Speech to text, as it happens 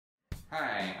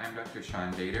Hi, I'm Dr.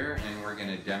 Shawn Bader, and we're going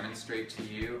to demonstrate to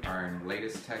you our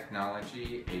latest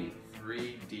technology, a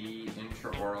 3D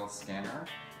intraoral scanner,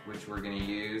 which we're going to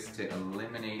use to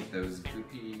eliminate those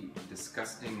goopy,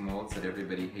 disgusting molds that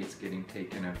everybody hates getting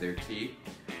taken of their teeth.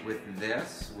 With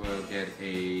this, we'll get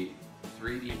a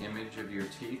 3D image of your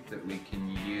teeth that we can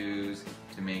use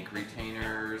to make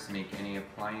retainers, make any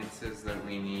appliances that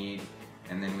we need,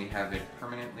 and then we have it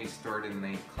permanently stored in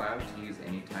the cloud to use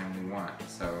anytime we want.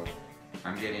 So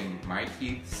I'm getting my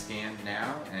teeth scanned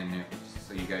now, and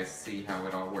so you guys see how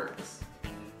it all works.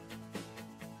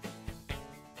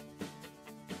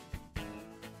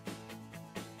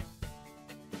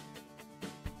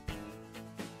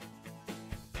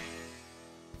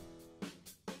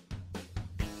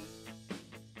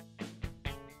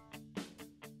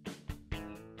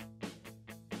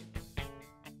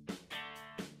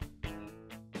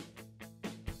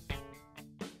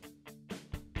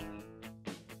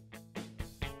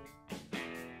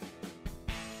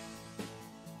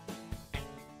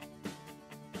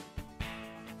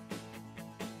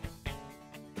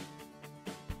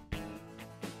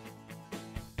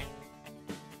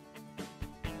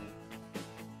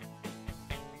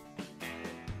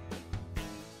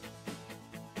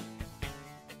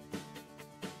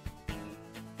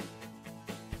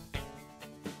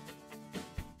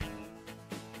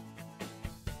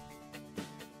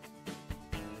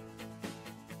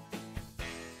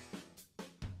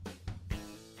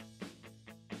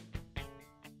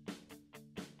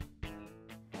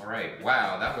 Alright,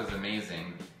 wow, that was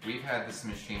amazing. We've had this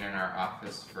machine in our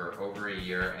office for over a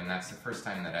year, and that's the first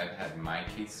time that I've had my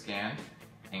teeth scanned.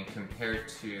 And compared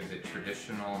to the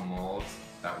traditional molds,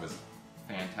 that was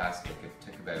fantastic. It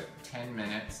took about 10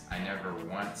 minutes. I never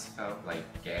once felt like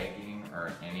gagging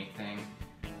or anything.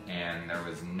 And there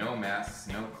was no mess,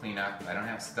 no cleanup. I don't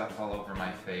have stuff all over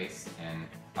my face. And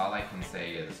all I can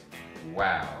say is,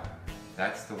 wow,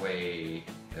 that's the way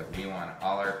that we want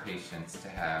all our patients to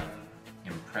have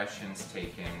impressions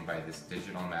taken by this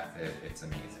digital method. It's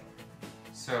amazing.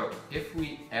 So if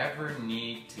we ever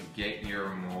need to get your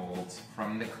molds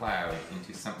from the cloud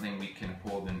into something we can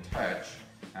hold and touch,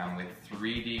 with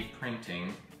 3D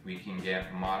printing, we can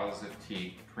get models of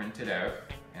teeth printed out,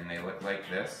 and they look like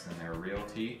this, and they're real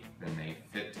teeth, and they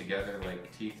fit together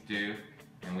like teeth do,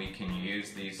 and we can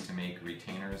use these to make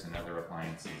retainers and other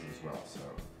appliances as well. So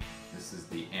this is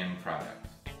the end product.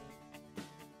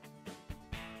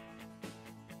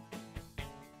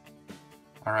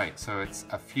 Alright, so it's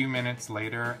a few minutes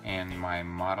later and my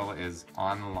model is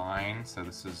online. So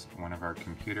this is one of our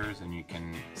computers and you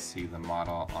can see the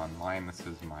model online. This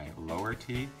is my lower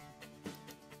teeth.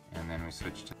 And then we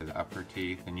switch to the upper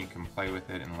teeth and you can play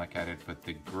with it and look at it. But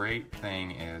the great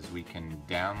thing is we can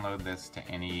download this to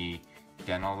any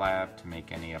dental lab to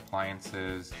make any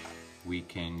appliances. We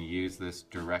can use this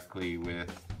directly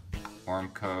with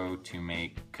Ormco to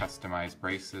make customized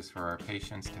braces for our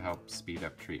patients to help speed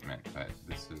up treatment, but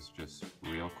this is just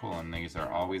real cool and these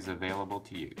are always available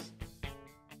to use.